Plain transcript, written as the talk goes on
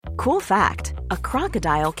Cool fact, a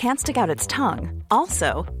crocodile can't stick out its tongue.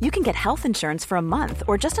 Also, you can get health insurance for a month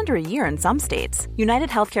or just under a year in some states. United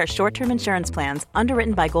Healthcare short-term insurance plans,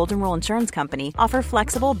 underwritten by Golden Rule Insurance Company, offer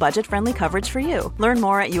flexible, budget-friendly coverage for you. Learn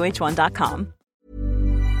more at uh1.com.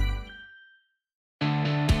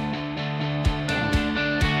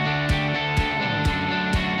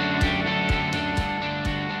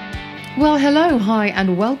 Well, hello, hi,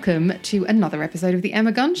 and welcome to another episode of the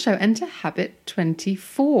Emma Gunn Show and to Habit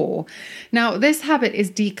 24. Now, this habit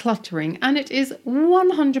is decluttering, and it is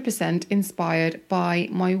 100% inspired by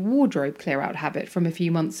my wardrobe clear-out habit from a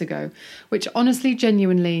few months ago, which honestly,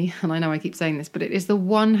 genuinely, and I know I keep saying this, but it is the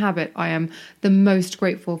one habit I am the most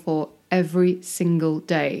grateful for every single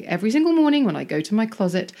day. Every single morning when I go to my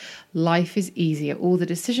closet, life is easier. All the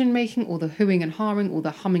decision-making, all the hooing and hawing, all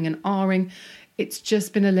the humming and ahhing, it's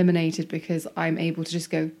just been eliminated because I'm able to just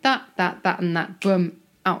go that, and that, boom,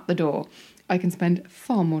 out the door. I can spend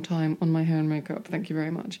far more time on my hair and makeup. Thank you very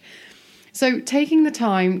much. So taking the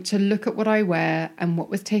time to look at what I wear and what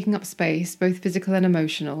was taking up space, both physical and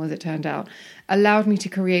emotional, as it turned out, allowed me to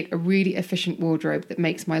create a really efficient wardrobe that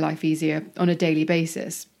makes my life easier on a daily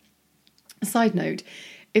basis. Side note,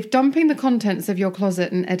 if dumping the contents of your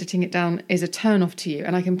closet and editing it down is a turn off to you,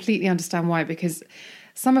 and I completely understand why, because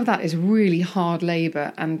some of that is really hard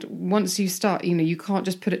labour, and once you start, you can't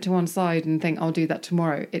just put it to one side and think, I'll do that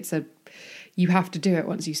tomorrow. You have to do it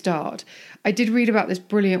once you start. I did read about this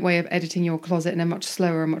brilliant way of editing your closet in a much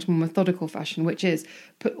slower and much more methodical fashion, which is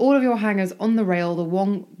put all of your hangers on the rail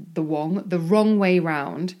the wrong way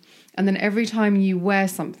round, and then every time you wear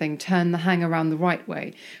something, turn the hanger around the right way.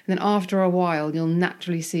 And then after a while, you'll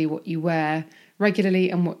naturally see what you wear regularly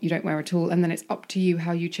and what you don't wear at all, and then it's up to you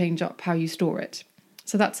how you change up how you store it.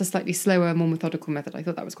 So that's a slightly slower, more methodical method. I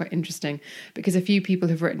thought that was quite interesting because a few people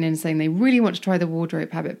have written in saying they really want to try the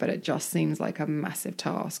wardrobe habit, but it just seems like a massive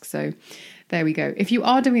task. So there we go. If you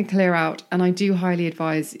are doing a clear out, and I do highly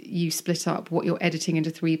advise you split up what you're editing into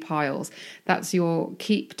 3 piles. That's your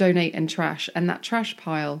keep, donate and trash. And that trash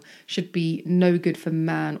pile should be no good for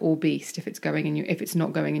man or beast if it's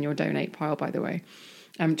not going in your donate pile, by the way.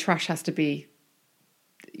 Trash has to be,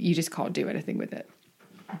 you just can't do anything with it.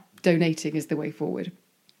 Donating is the way forward.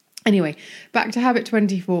 Anyway, back to habit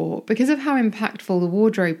 24. Because of how impactful the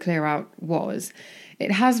wardrobe clear out was,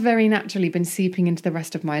 it has very naturally been seeping into the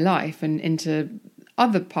rest of my life and into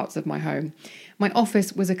other parts of my home. My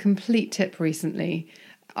office was a complete tip recently.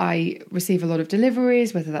 I receive a lot of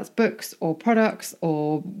deliveries, whether that's books or products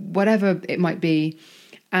or whatever it might be.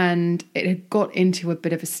 And it had got into a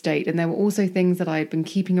bit of a state. And there were also things that I had been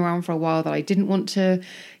keeping around for a while that I didn't want to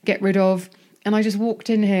get rid of. And I just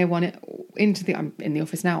walked in here I'm in the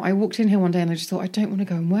office now. I walked in here one day and I just thought, I don't want to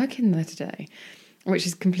go and work in there today, which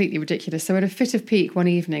is completely ridiculous. So at a fit of pique one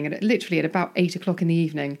evening, literally at about 8 o'clock in the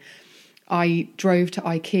evening, I drove to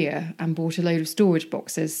IKEA and bought a load of storage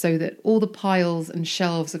boxes so that all the piles and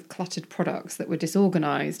shelves of cluttered products that were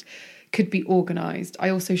disorganised could be organised. I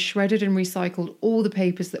also shredded and recycled all the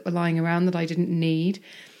papers that were lying around that I didn't need.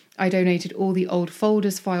 I donated all the old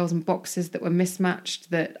folders, files and boxes that were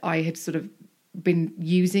mismatched that I had sort of been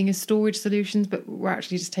using as storage solutions but were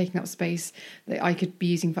actually just taking up space that I could be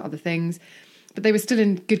using for other things. But they were still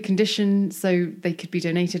in good condition, so they could be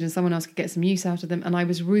donated and someone else could get some use out of them. And I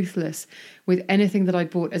was ruthless with anything that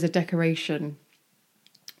I'd bought as a decoration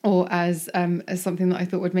or as something that I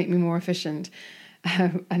thought would make me more efficient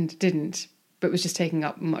and didn't, but was just taking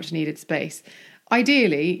up much needed space.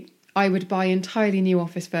 Ideally, I would buy entirely new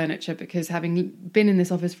office furniture because having been in this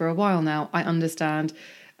office for a while now, I understand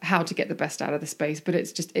how to get the best out of the space, but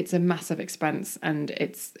it's a massive expense and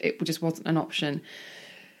it just wasn't an option.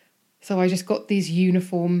 So I just got these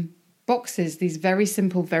uniform boxes, these very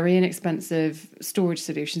simple, very inexpensive storage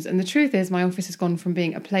solutions. And the truth is my office has gone from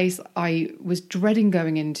being a place I was dreading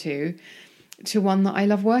going into to one that I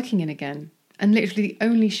love working in again. And literally the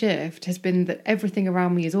only shift has been that everything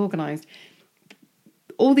around me is organised.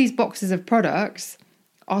 All these boxes of products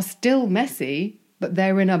are still messy, but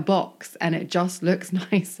they're in a box and it just looks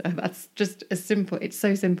nicer. That's just it's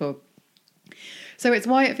so simple. So it's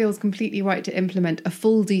why it feels completely right to implement a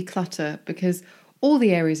full declutter, because all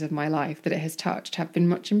the areas of my life that it has touched have been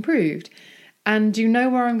much improved. And do you know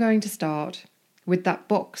where I'm going to start? With that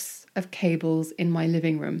box of cables in my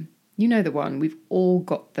living room. You know the one, we've all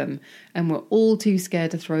got them and we're all too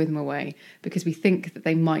scared to throw them away because we think that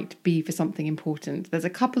they might be for something important. There's a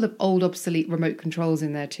couple of old obsolete remote controls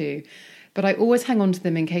in there too, but I always hang on to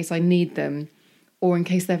them in case I need them or in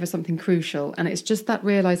case they're for something crucial. And it's just that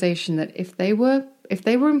realization that if they were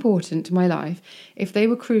important to my life, if they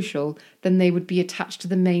were crucial, then they would be attached to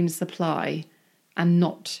the main supply and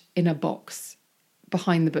not in a box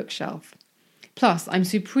behind the bookshelf. Plus, I'm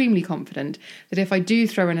supremely confident that if I do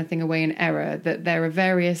throw anything away in error, that there are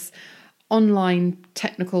various online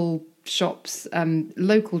technical shops,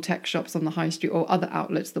 local tech shops on the high street or other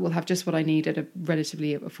outlets that will have just what I need at a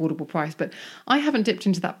relatively affordable price. But I haven't dipped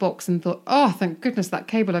into that box and thought, oh, thank goodness, that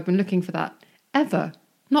cable, I've been looking for that, ever.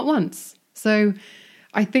 Not once. So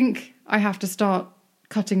I think I have to start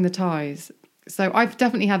cutting the ties. So I've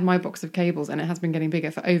definitely had my box of cables, and it has been getting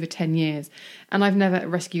bigger for over 10 years. And I've never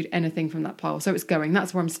rescued anything from that pile. So it's going.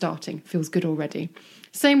 That's where I'm starting. Feels good already.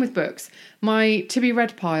 Same with books. My to be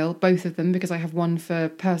read pile, both of them, because I have one for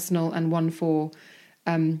personal and one for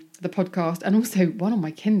the podcast, and also one on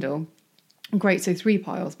my Kindle. Great, so 3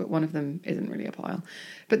 piles, but one of them isn't really a pile.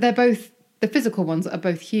 But they're both, the physical ones are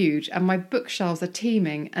both huge, and my bookshelves are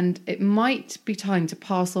teeming, and it might be time to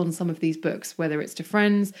pass on some of these books, whether it's to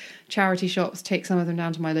friends, charity shops, take some of them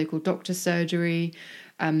down to my local doctor's surgery,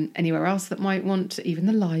 anywhere else that might want, even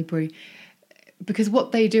the library. Because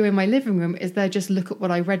what they do in my living room is they just look at what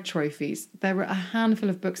I read trophies. There are a handful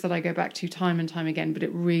of books that I go back to time and time again, but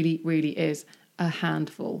it really, really is a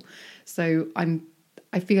handful. So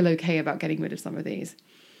I feel okay about getting rid of some of these.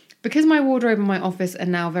 Because my wardrobe and my office are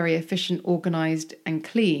now very efficient, organised and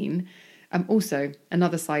clean, also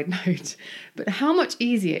another side note, but how much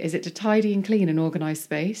easier is it to tidy and clean an organised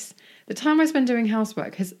space? The time I spend doing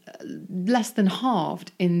housework has less than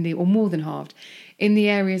halved or more than halved in the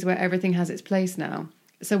areas where everything has its place now.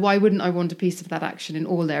 So why wouldn't I want a piece of that action in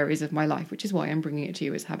all areas of my life, which is why I'm bringing it to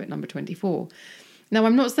you as habit number 24. Now,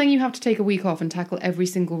 I'm not saying you have to take a week off and tackle every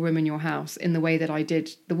single room in your house in the way that I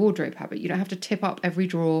did the wardrobe habit. You don't have to tip up every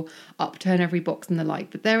drawer, upturn every box and the like,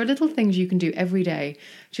 but there are little things you can do every day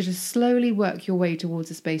to just slowly work your way towards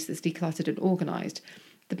a space that's decluttered and organised.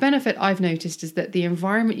 The benefit I've noticed is that the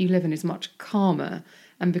environment you live in is much calmer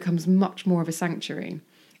and becomes much more of a sanctuary.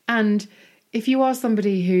 And if you are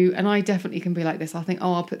somebody who, and I definitely can be like this, I'll think,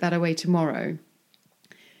 oh, I'll put that away tomorrow.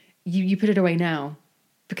 You put it away now.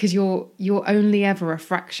 Because you're only ever a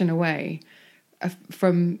fraction away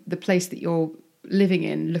from the place that you're living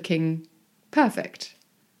in looking perfect.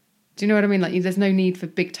 Do you know what I mean? Like, there's no need for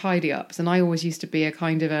big tidy ups. And I always used to be a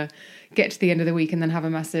kind of a get to the end of the week and then have a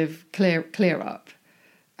massive clear up.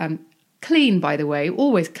 Clean, by the way,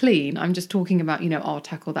 always clean. I'm just talking about, I'll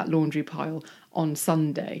tackle that laundry pile on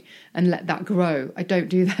Sunday and let that grow. I don't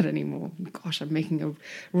do that anymore. Gosh, I'm making a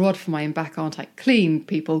rod for my own back, aren't I? Clean,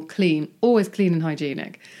 people, clean. Always clean and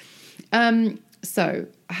hygienic. So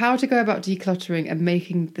how to go about decluttering and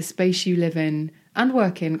making the space you live in and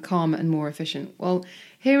work in calmer and more efficient? Well,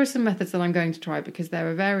 here are some methods that I'm going to try, because there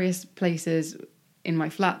are various places in my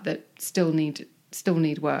flat that still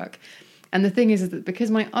need work. And the thing is that because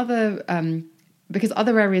because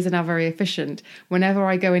other areas are now very efficient, whenever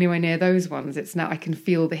I go anywhere near those ones, it's now I can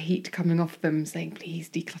feel the heat coming off them saying, please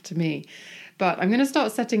declutter me. But I'm going to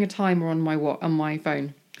start setting a timer on my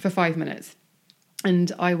phone for 5 minutes.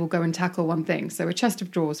 And I will go and tackle one thing. So a chest of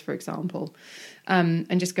drawers, for example,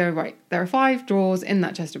 and just go, right, there are 5 drawers in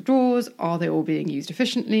that chest of drawers. Are they all being used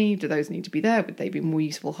efficiently? Do those need to be there? Would they be more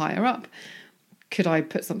useful higher up? Could I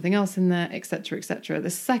put something else in there, etc., etc.? The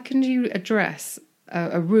second you address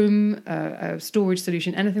a room, a storage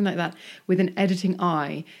solution, anything like that, with an editing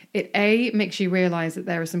eye, it A, makes you realise that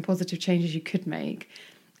there are some positive changes you could make,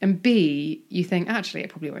 and B, you think, actually, it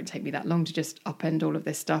probably won't take me that long to just upend all of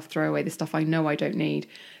this stuff, throw away the stuff I know I don't need.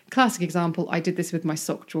 Classic example, I did this with my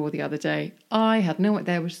sock drawer the other day. I had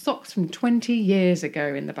there were socks from 20 years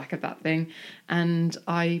ago in the back of that thing, and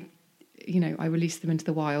I released them into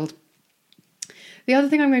the wild. The other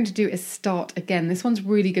thing I'm going to do is start again. This one's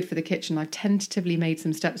really good for the kitchen. I've tentatively made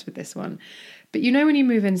some steps with this one. But when you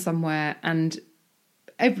move in somewhere and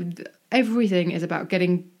everything is about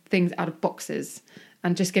getting things out of boxes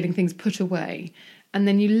and just getting things put away. And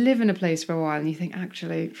then you live in a place for a while and you think,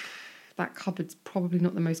 actually, that cupboard's probably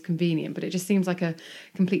not the most convenient, but it just seems like a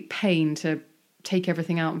complete pain to take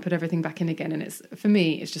everything out and put everything back in again. And for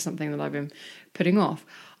me, it's just something that I've been putting off.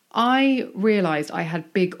 I realised I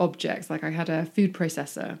had big objects, like I had a food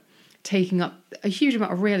processor taking up a huge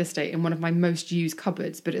amount of real estate in one of my most used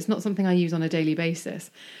cupboards, but it's not something I use on a daily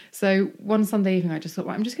basis. So one Sunday evening, I just thought,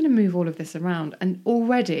 right, I'm just going to move all of this around. And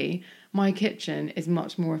already my kitchen is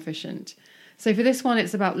much more efficient. So for this one,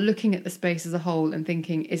 it's about looking at the space as a whole and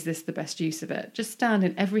thinking, is this the best use of it? Just stand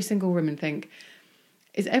in every single room and think,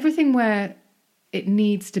 is everything where it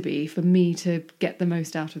needs to be for me to get the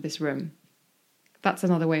most out of this room? That's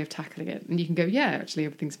another way of tackling it. And you can go, yeah, actually,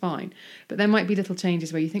 everything's fine. But there might be little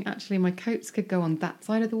changes where you think, actually, my coats could go on that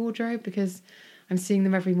side of the wardrobe because I'm seeing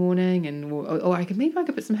them every morning. Or I could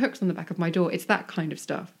put some hooks on the back of my door. It's that kind of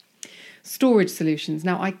stuff. Storage solutions.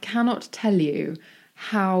 Now, I cannot tell you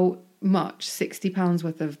how much £60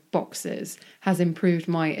 worth of boxes has improved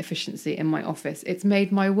my efficiency in my office. It's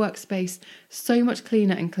made my workspace so much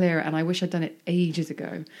cleaner and clearer, and I wish I'd done it ages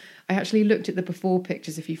ago. I actually looked at the before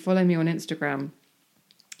pictures. If you follow me on Instagram,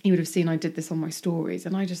 you would have seen I did this on my stories,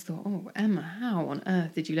 and I just thought, oh, Emma, how on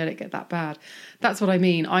earth did you let it get that bad? That's what I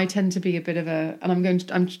mean. I tend to be a bit of a,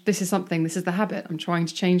 and this is the habit. I'm trying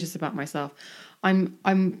to change this about myself. I'm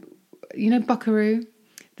Buckaroo,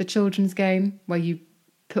 the children's game where you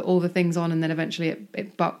put all the things on and then eventually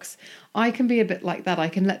it bucks. I can be a bit like that. I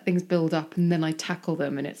can let things build up and then I tackle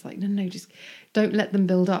them, and it's like, no, just don't let them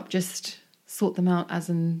build up. Just sort them out as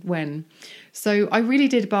and when. So I really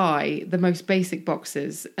did buy the most basic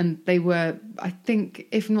boxes, and they were, I think,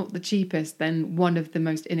 if not the cheapest, then one of the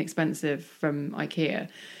most inexpensive from IKEA.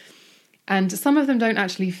 And some of them don't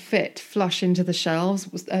actually fit flush into the shelves.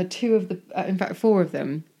 Four of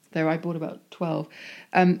them, though I bought about 12,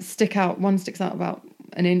 stick out. One sticks out about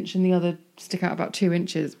an inch and the other stick out about 2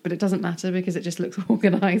 inches, but it doesn't matter because it just looks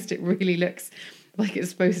organised. It really looks like it's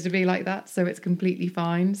supposed to be like that, so it's completely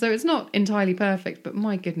fine. So it's not entirely perfect, but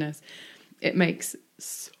my goodness, it makes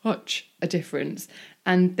such a difference.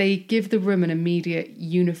 And they give the room an immediate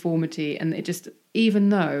uniformity, and it just, even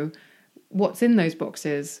though what's in those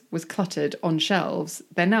boxes was cluttered on shelves,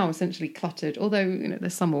 they're now essentially cluttered, although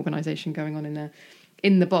there's some organisation going on in there.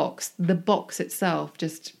 In the box itself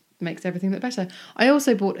just makes everything look better. I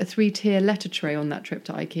also bought a 3-tier letter tray on that trip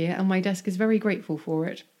to IKEA, and my desk is very grateful for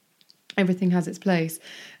it. Everything has its place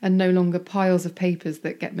and no longer piles of papers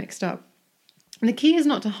that get mixed up. And the key is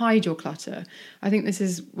not to hide your clutter. I think this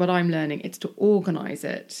is what I'm learning. It's to organise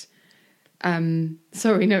it.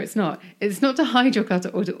 Sorry, no, it's not. It's not to hide your clutter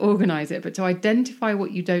or to organise it, but to identify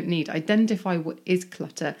what you don't need, identify what is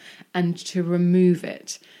clutter, and to remove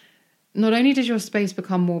it. Not only does your space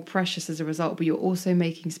become more precious as a result, but you're also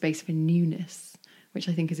making space for newness, which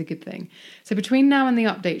I think is a good thing. So between now and the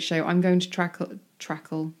update show, I'm going to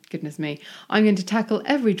I'm going to tackle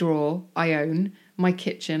every drawer I own, my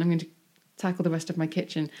kitchen. I'm going to tackle the rest of my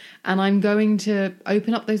kitchen. And I'm going to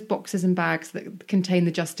open up those boxes and bags that contain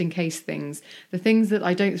the just in case things, the things that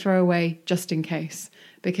I don't throw away just in case,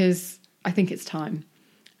 because I think it's time.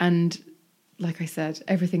 And like I said,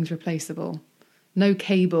 everything's replaceable. No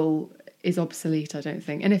cable is obsolete, I don't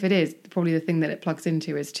think. And if it is, probably the thing that it plugs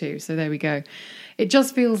into is too. So there we go. It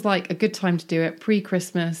just feels like a good time to do it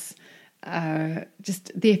pre-Christmas.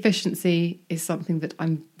 Just the efficiency is something that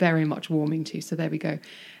I'm very much warming to. So there we go.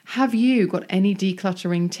 Have you got any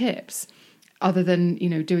decluttering tips other than,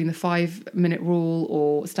 doing the 5-minute rule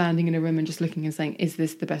or standing in a room and just looking and saying, is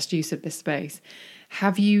this the best use of this space?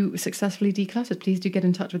 Have you successfully decluttered? Please do get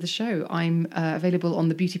in touch with the show. I'm available on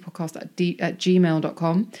the beauty podcast at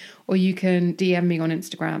gmail.com, or you can DM me on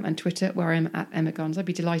Instagram and Twitter where I'm at Emma Guns. I'd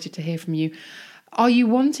be delighted to hear from you. Are you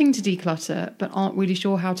wanting to declutter but aren't really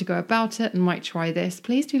sure how to go about it and might try this?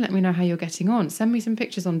 Please do let me know how you're getting on. Send me some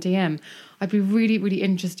pictures on DM. I'd be really, really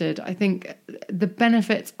interested. I think the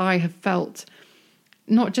benefits I have felt,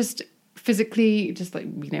 not just physically, just like,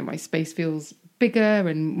 my space feels bigger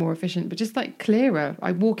and more efficient, but just like clearer.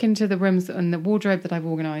 I walk into the rooms and the wardrobe that I've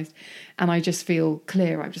organised and I just feel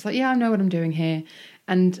clear. I'm just like, I know what I'm doing here.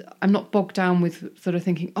 And I'm not bogged down with sort of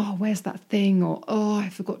thinking, oh, where's that thing? Or, oh, I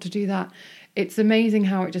forgot to do that. It's amazing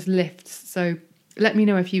how it just lifts. So let me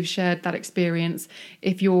know if you've shared that experience,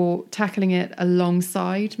 if you're tackling it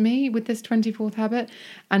alongside me with this 24th habit,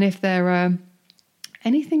 and if there are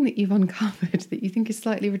anything that you've uncovered that you think is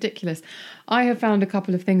slightly ridiculous. I have found a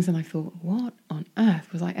couple of things and I thought, what on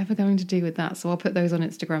earth was I ever going to do with that? So I'll put those on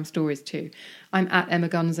Instagram stories too. I'm at Emma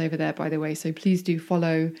Guns over there, by the way, so please do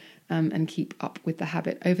follow and keep up with the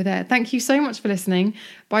habit over there. Thank you so much for listening.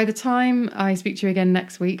 By the time I speak to you again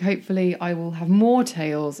next week, hopefully I will have more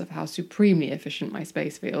tales of how supremely efficient my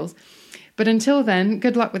space feels. But until then,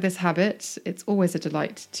 good luck with this habit. It's always a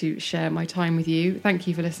delight to share my time with you. Thank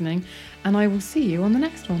you for listening, and I will see you on the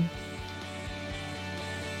next one.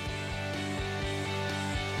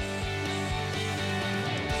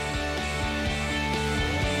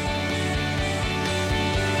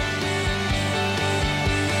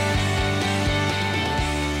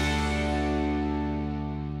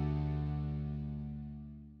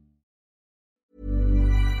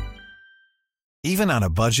 Even on a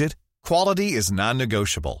budget, quality is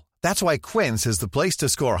non-negotiable. That's why Quince is the place to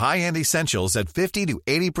score high-end essentials at 50 to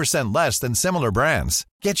 80% less than similar brands.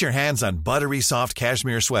 Get your hands on buttery soft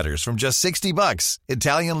cashmere sweaters from just $60,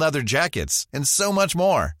 Italian leather jackets, and so much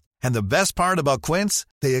more. And the best part about Quince,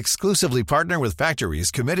 they exclusively partner with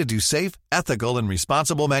factories committed to safe, ethical, and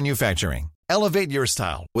responsible manufacturing. Elevate your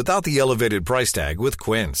style without the elevated price tag with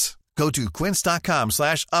Quince. Go to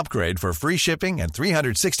quince.com/upgrade for free shipping and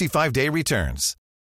 365-day returns.